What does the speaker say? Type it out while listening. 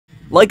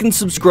Like and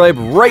subscribe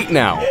right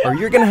now, or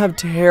you're gonna have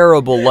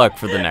terrible luck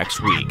for the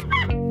next week.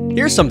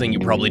 Here's something you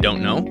probably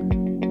don't know.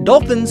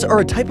 Dolphins are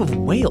a type of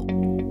whale.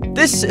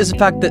 This is a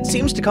fact that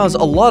seems to cause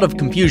a lot of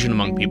confusion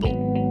among people,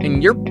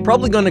 and you're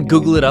probably gonna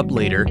Google it up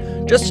later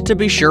just to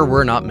be sure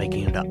we're not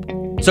making it up.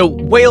 So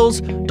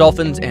whales,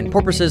 dolphins, and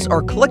porpoises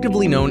are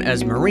collectively known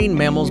as marine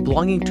mammals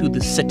belonging to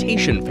the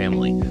cetacean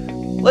family.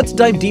 Let's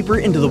dive deeper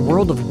into the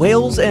world of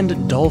whales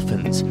and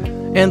dolphins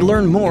and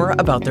learn more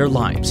about their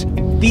lives.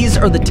 These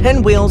are the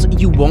 10 whales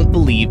you won't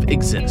believe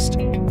exist.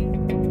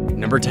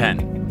 Number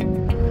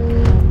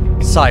 10.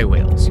 Sei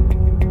whales.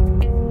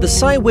 The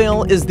sei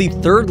whale is the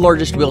third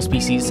largest whale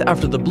species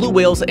after the blue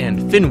whales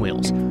and fin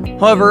whales.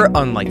 However,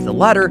 unlike the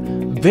latter,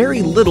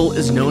 very little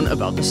is known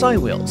about the sei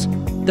whales.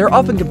 They're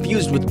often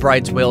confused with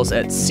bride's whales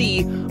at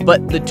sea,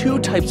 but the two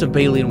types of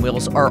baleen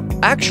whales are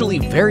actually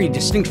very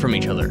distinct from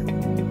each other.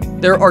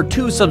 There are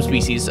two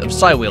subspecies of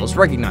sei whales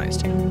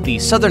recognized, the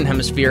southern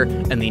hemisphere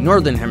and the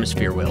northern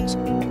hemisphere whales.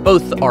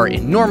 Both are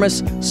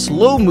enormous,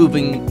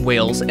 slow-moving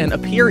whales and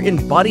appear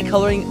in body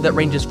coloring that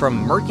ranges from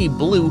murky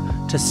blue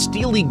to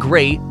steely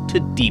gray to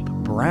deep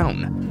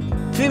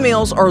brown.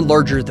 Females are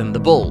larger than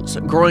the bulls,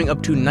 growing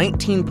up to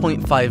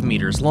 19.5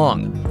 meters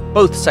long.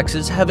 Both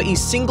sexes have a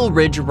single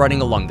ridge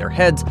running along their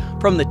heads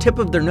from the tip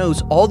of their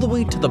nose all the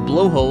way to the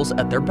blowholes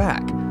at their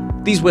back.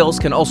 These whales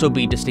can also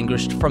be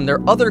distinguished from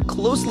their other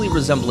closely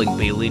resembling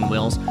baleen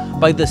whales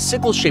by the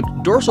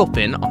sickle-shaped dorsal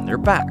fin on their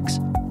backs.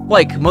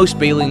 Like most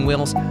baleen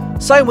whales,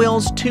 sei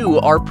whales too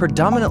are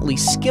predominantly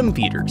skim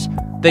feeders.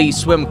 They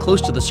swim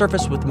close to the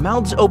surface with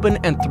mouths open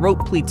and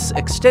throat pleats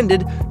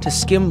extended to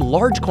skim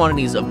large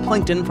quantities of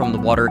plankton from the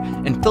water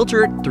and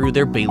filter it through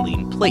their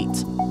baleen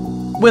plates.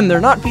 When they're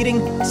not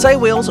feeding, sei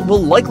whales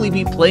will likely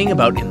be playing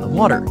about in the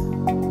water.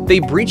 They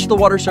breach the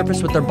water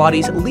surface with their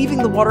bodies, leaving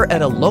the water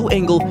at a low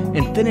angle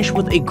and finish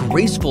with a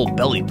graceful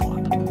belly flop.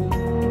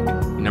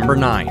 Number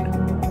 9.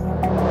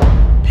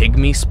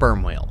 Pygmy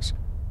sperm whales.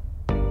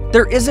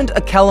 There isn't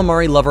a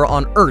calamari lover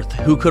on Earth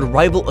who could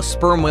rival a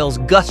sperm whale's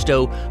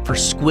gusto for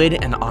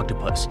squid and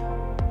octopus.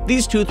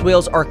 These toothed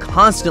whales are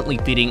constantly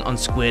feeding on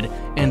squid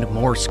and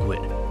more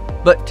squid.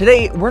 But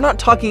today, we're not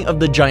talking of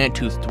the giant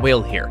toothed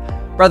whale here.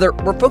 Rather,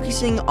 we're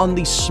focusing on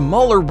the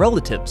smaller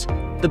relatives,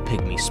 the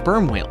pygmy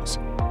sperm whales.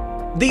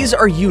 These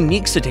are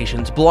unique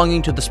cetaceans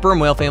belonging to the sperm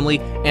whale family,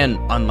 and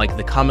unlike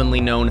the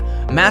commonly known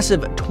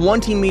massive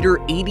 20-meter,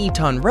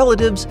 80-ton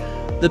relatives,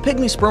 the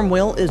pygmy sperm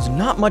whale is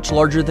not much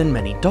larger than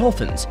many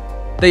dolphins.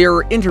 They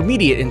are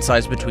intermediate in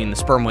size between the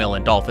sperm whale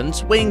and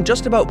dolphins, weighing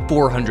just about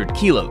 400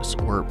 kilos,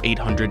 or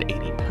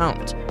 880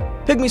 pounds.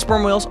 Pygmy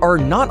sperm whales are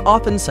not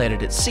often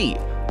sighted at sea.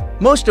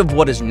 Most of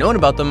what is known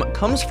about them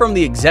comes from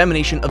the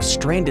examination of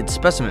stranded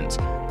specimens,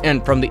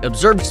 and from the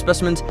observed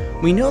specimens,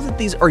 we know that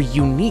these are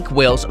unique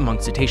whales among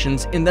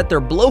cetaceans in that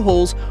their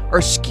blowholes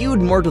are skewed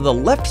more to the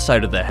left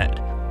side of the head.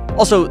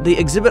 Also, they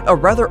exhibit a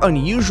rather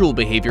unusual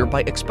behavior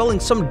by expelling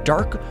some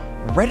dark,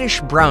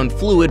 reddish-brown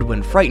fluid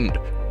when frightened,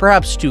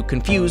 perhaps to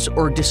confuse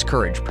or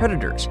discourage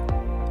predators.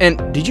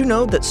 And did you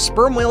know that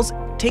sperm whales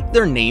take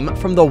their name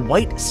from the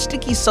white,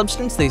 sticky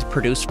substance they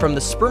produce from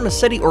the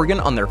spermaceti organ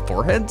on their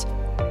foreheads?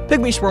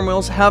 Pygmy sperm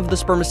whales have the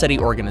spermaceti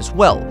organ as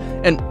well,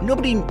 and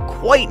nobody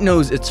quite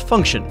knows its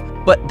function,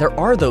 but there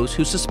are those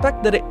who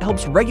suspect that it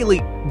helps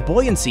regulate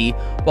buoyancy,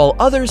 while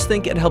others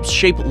think it helps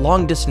shape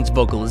long-distance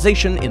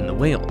vocalization in the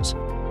whales.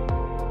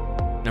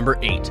 Number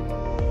 8.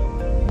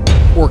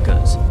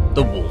 Orcas,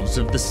 the wolves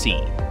of the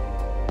sea.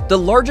 The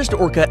largest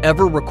orca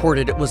ever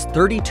recorded was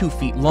 32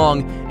 feet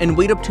long and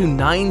weighed up to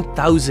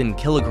 9,000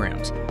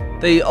 kilograms.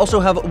 They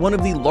also have one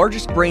of the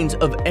largest brains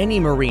of any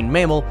marine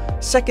mammal,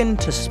 second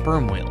to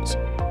sperm whales.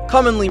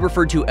 Commonly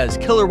referred to as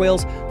killer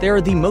whales, they are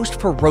the most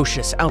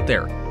ferocious out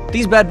there.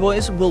 These bad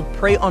boys will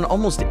prey on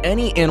almost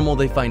any animal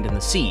they find in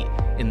the sea,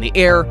 in the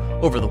air,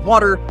 over the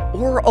water,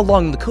 or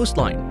along the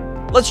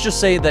coastline. Let's just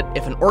say that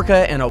if an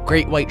orca and a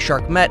great white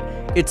shark met,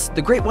 it's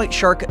the great white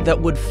shark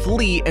that would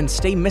flee and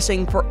stay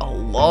missing for a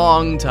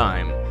long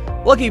time.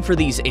 Lucky for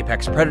these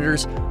apex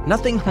predators,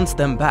 nothing hunts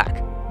them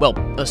back. Well,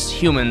 us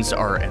humans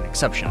are an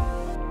exception.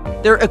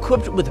 They're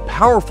equipped with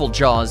powerful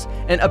jaws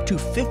and up to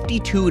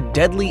 52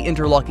 deadly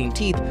interlocking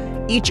teeth,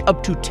 each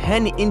up to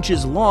 10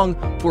 inches long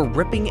for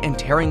ripping and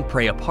tearing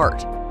prey apart.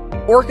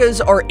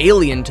 Orcas are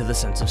alien to the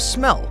sense of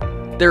smell.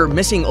 Their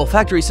missing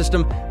olfactory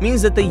system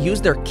means that they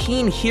use their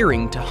keen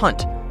hearing to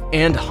hunt,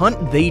 and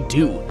hunt they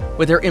do,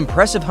 with their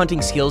impressive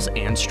hunting skills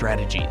and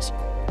strategies.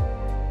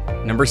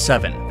 Number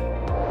 7.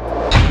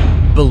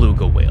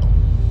 Beluga whale.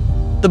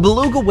 The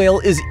beluga whale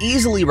is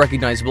easily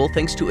recognizable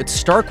thanks to its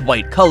stark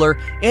white color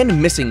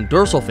and missing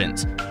dorsal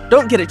fins.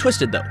 Don't get it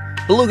twisted though,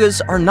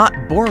 belugas are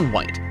not born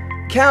white.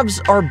 Calves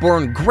are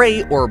born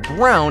gray or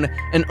brown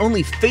and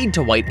only fade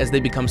to white as they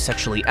become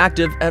sexually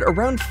active at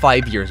around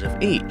 5 years of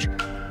age.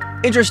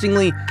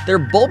 Interestingly, their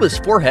bulbous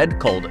forehead,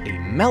 called a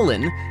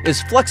melon,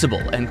 is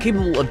flexible and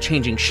capable of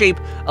changing shape,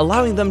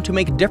 allowing them to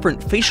make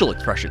different facial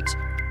expressions.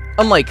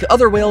 Unlike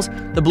other whales,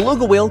 the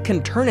beluga whale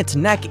can turn its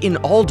neck in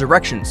all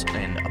directions,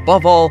 and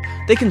above all,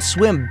 they can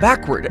swim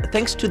backward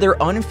thanks to their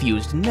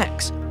unfused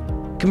necks.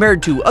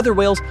 Compared to other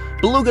whales,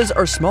 belugas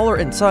are smaller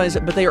in size,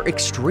 but they are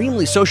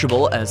extremely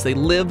sociable as they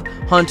live,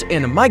 hunt,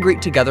 and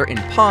migrate together in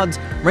pods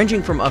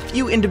ranging from a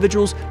few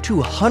individuals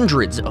to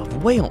hundreds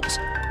of whales.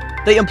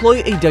 They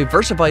employ a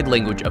diversified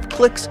language of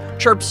clicks,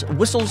 chirps,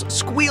 whistles,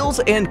 squeals,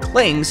 and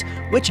clangs,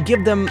 which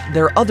give them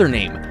their other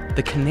name,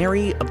 the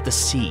canary of the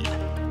sea.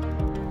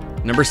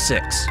 Number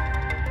 6.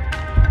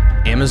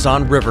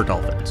 Amazon river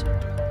dolphins.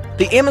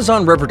 The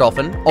Amazon river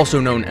dolphin,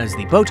 also known as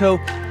the boto,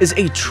 is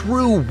a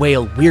true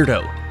whale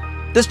weirdo.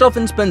 This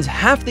dolphin spends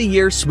half the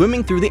year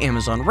swimming through the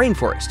Amazon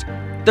rainforest.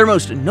 Their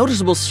most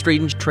noticeable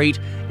strange trait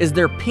is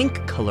their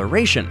pink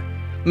coloration.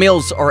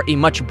 Males are a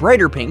much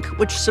brighter pink,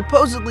 which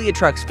supposedly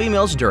attracts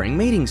females during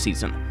mating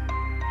season.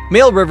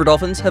 Male river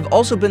dolphins have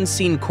also been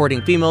seen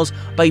courting females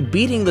by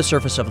beating the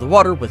surface of the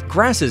water with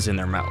grasses in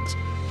their mouths.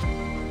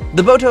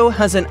 The boto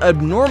has an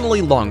abnormally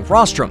long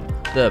rostrum,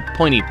 the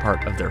pointy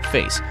part of their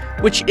face,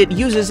 which it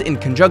uses in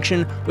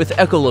conjunction with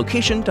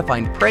echolocation to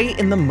find prey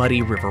in the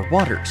muddy river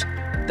waters.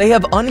 They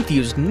have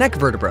unfused neck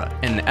vertebra,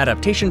 an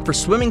adaptation for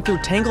swimming through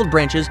tangled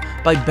branches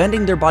by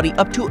bending their body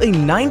up to a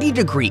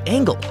 90-degree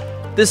angle.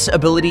 This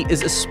ability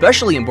is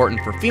especially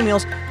important for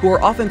females who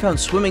are often found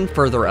swimming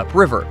further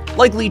upriver,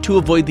 likely to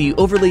avoid the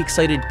overly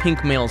excited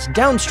pink males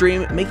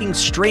downstream making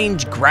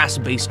strange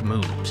grass-based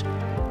moves.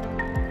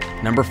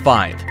 Number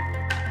 5.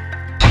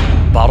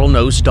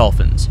 Bottlenose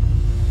dolphins.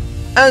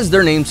 As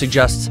their name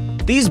suggests,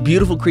 these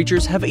beautiful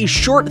creatures have a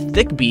short,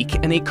 thick beak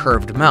and a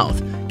curved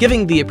mouth,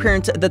 giving the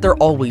appearance that they're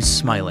always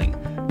smiling.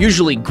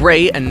 Usually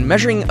gray and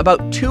measuring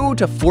about 2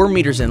 to 4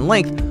 meters in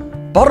length,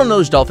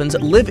 bottlenose dolphins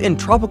live in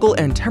tropical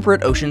and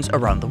temperate oceans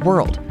around the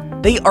world.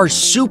 They are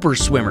super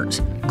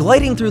swimmers,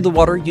 gliding through the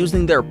water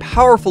using their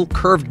powerful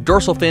curved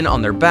dorsal fin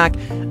on their back,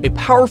 a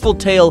powerful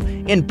tail,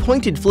 and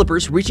pointed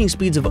flippers reaching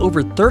speeds of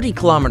over 30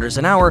 kilometers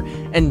an hour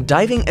and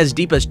diving as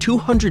deep as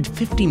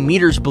 250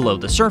 meters below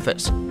the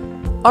surface.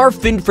 Our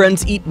finned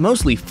friends eat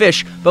mostly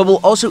fish, but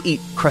will also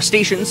eat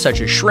crustaceans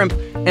such as shrimp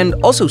and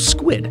also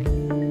squid.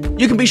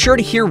 You can be sure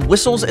to hear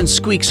whistles and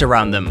squeaks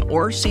around them,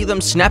 or see them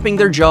snapping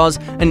their jaws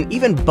and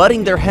even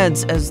butting their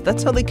heads, as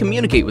that's how they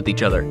communicate with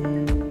each other.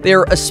 They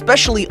are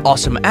especially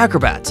awesome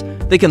acrobats.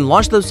 They can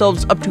launch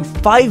themselves up to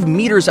 5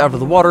 meters out of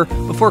the water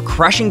before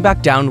crashing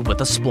back down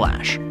with a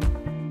splash.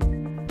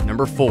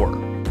 Number 4.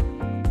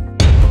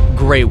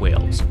 Gray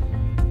whales.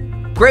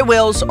 Gray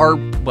whales are,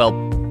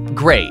 well,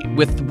 gray,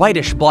 with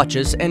whitish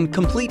blotches and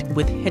complete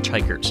with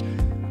hitchhikers.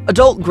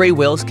 Adult gray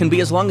whales can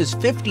be as long as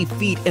 50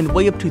 feet and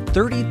weigh up to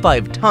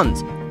 35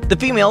 tons. The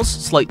females,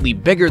 slightly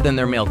bigger than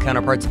their male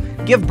counterparts,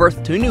 give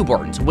birth to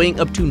newborns weighing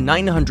up to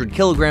 900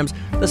 kilograms,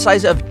 the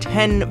size of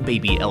 10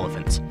 baby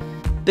elephants.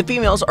 The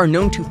females are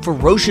known to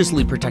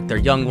ferociously protect their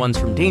young ones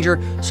from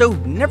danger, so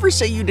never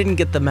say you didn't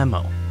get the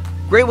memo.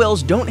 Gray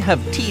whales don't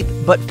have teeth,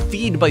 but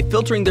feed by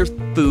filtering their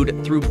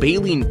food through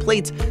baleen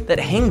plates that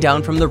hang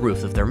down from the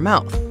roof of their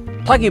mouth.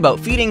 Talking about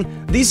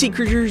feeding, these sea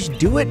creatures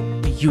do it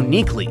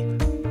uniquely.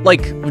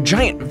 Like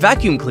giant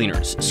vacuum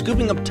cleaners,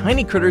 scooping up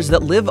tiny critters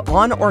that live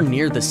on or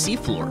near the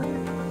seafloor.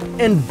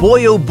 And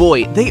boy oh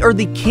boy, they are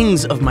the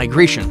kings of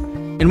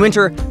migration. In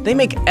winter, they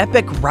make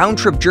epic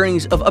round-trip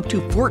journeys of up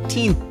to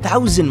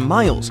 14,000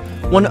 miles,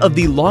 one of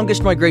the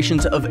longest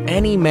migrations of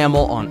any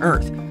mammal on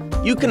Earth.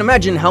 You can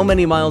imagine how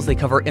many miles they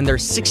cover in their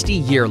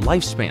 60-year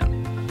lifespan.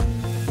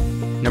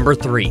 Number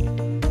 3.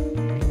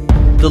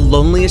 The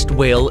loneliest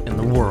whale in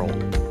the world.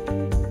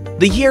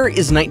 The year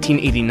is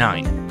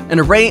 1989. An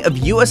array of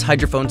US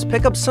hydrophones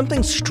pick up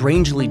something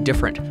strangely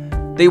different.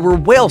 They were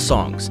whale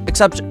songs,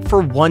 except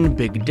for one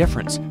big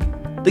difference.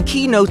 The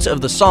key notes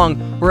of the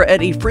song were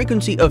at a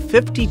frequency of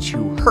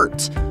 52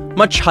 hertz,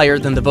 much higher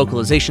than the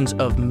vocalizations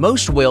of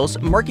most whales,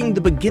 marking the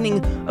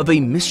beginning of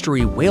a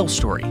mystery whale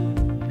story.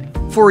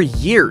 For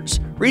years,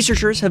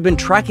 researchers have been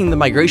tracking the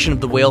migration of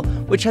the whale,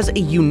 which has a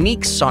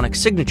unique sonic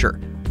signature.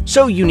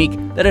 So unique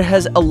that it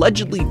has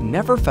allegedly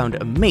never found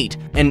a mate,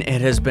 and it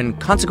has been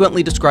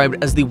consequently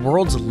described as the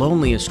world's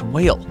loneliest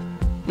whale.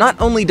 Not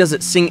only does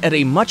it sing at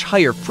a much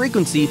higher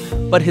frequency,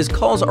 but his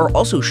calls are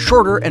also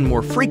shorter and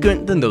more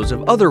frequent than those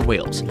of other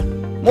whales.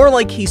 More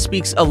like he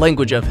speaks a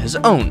language of his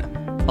own,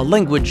 a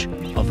language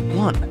of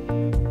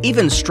one.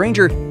 Even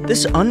stranger,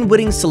 this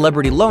unwitting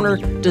celebrity loner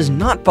does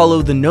not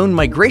follow the known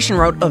migration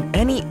route of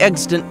any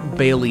extant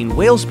baleen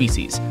whale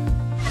species.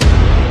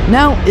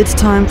 Now it's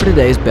time for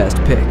today's best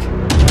pick.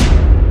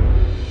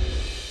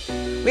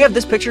 We have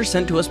this picture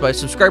sent to us by a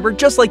subscriber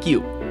just like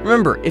you.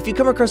 Remember, if you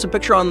come across a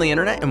picture on the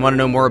internet and want to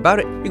know more about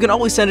it, you can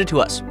always send it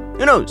to us.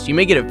 Who knows, you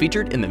may get it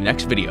featured in the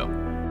next video.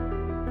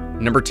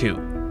 Number 2.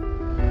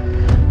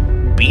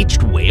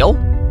 Beached whale?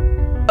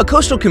 A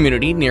coastal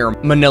community near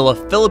Manila,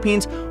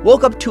 Philippines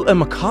woke up to a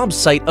macabre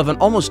sight of an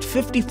almost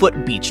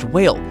 50-foot beached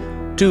whale.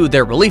 To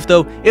their relief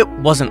though, it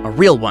wasn't a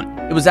real one.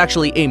 It was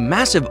actually a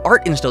massive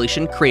art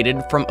installation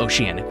created from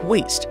oceanic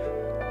waste.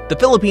 The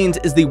Philippines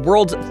is the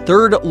world's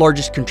third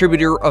largest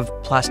contributor of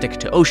plastic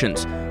to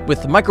oceans,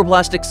 with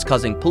microplastics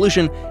causing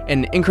pollution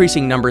and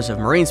increasing numbers of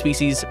marine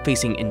species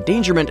facing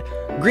endangerment.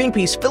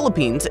 Greenpeace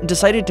Philippines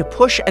decided to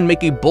push and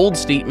make a bold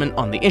statement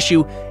on the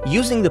issue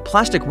using the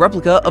plastic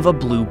replica of a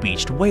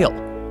blue-beached whale.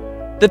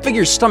 The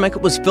figure's stomach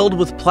was filled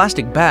with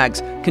plastic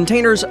bags,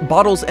 containers,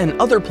 bottles, and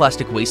other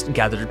plastic waste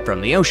gathered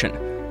from the ocean.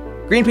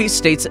 Greenpeace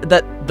states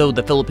that though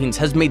the Philippines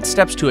has made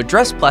steps to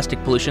address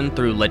plastic pollution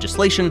through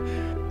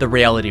legislation, the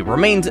reality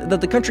remains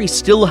that the country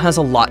still has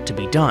a lot to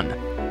be done.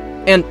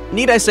 And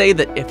need I say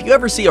that if you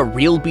ever see a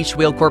real beached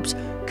whale corpse,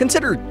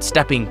 consider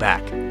stepping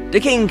back.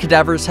 Decaying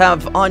cadavers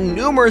have, on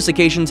numerous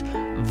occasions,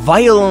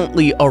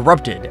 violently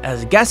erupted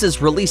as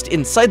gases released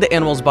inside the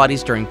animals'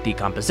 bodies during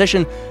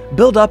decomposition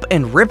build up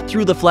and rip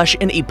through the flesh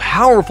in a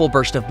powerful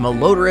burst of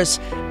malodorous,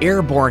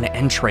 airborne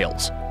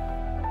entrails.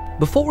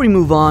 Before we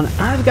move on,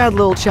 I've got a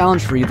little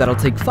challenge for you that'll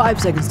take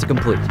 5 seconds to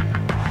complete.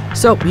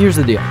 So here's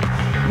the deal.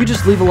 You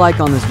just leave a like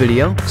on this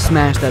video,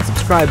 smash that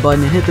subscribe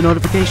button and hit the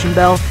notification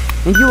bell,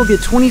 and you will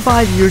get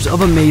 25 years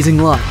of amazing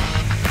luck.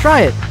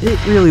 Try it,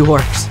 it really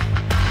works.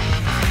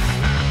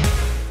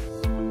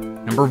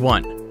 Number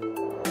 1.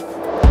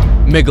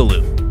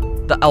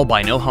 Migaloo, the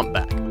albino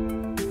humpback.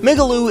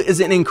 Migaloo is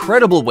an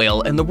incredible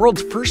whale and the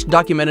world's first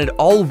documented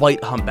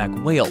all-white humpback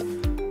whale.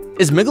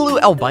 Is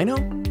Migaloo albino?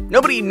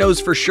 Nobody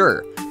knows for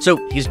sure, so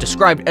he's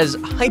described as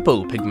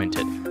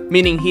hypopigmented,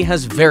 meaning he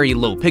has very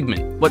low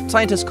pigment, what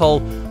scientists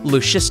call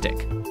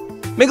leucistic.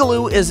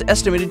 Migaloo is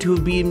estimated to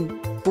have been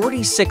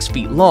 46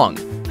 feet long,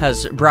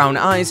 has brown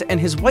eyes, and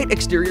his white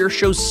exterior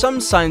shows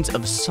some signs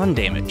of sun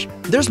damage.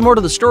 There's more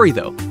to the story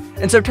though.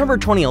 In September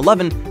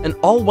 2011, an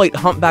all-white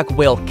humpback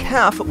whale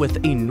calf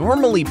with a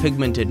normally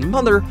pigmented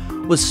mother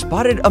was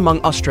spotted among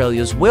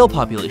Australia's whale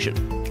population.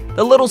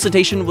 The little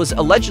cetacean was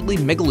allegedly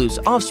Migaloo's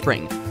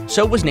offspring,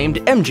 so it was named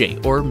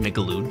MJ or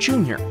Migaloo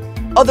Jr.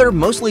 Other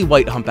mostly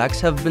white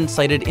humpbacks have been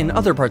sighted in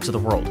other parts of the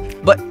world,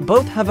 but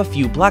both have a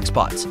few black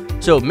spots,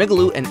 so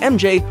Migaloo and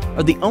MJ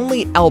are the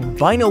only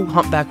albino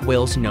humpback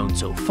whales known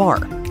so far.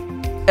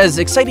 As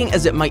exciting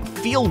as it might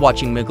feel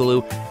watching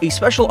Migaloo, a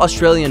special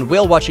Australian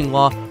whale watching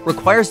law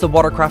requires the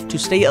watercraft to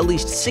stay at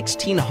least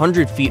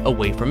 1,600 feet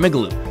away from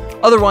Migaloo,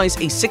 otherwise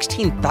a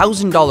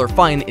 $16,000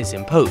 fine is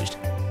imposed.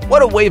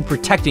 What a way of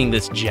protecting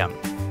this gem!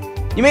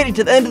 You made it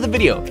to the end of the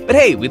video, but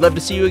hey, we'd love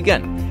to see you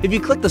again. If you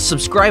click the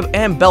subscribe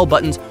and bell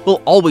buttons,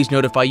 we'll always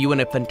notify you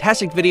when a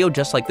fantastic video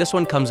just like this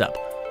one comes up.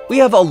 We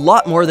have a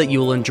lot more that you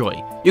will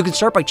enjoy. You can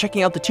start by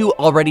checking out the 2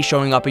 already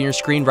showing up on your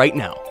screen right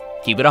now.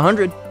 Keep it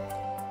 100.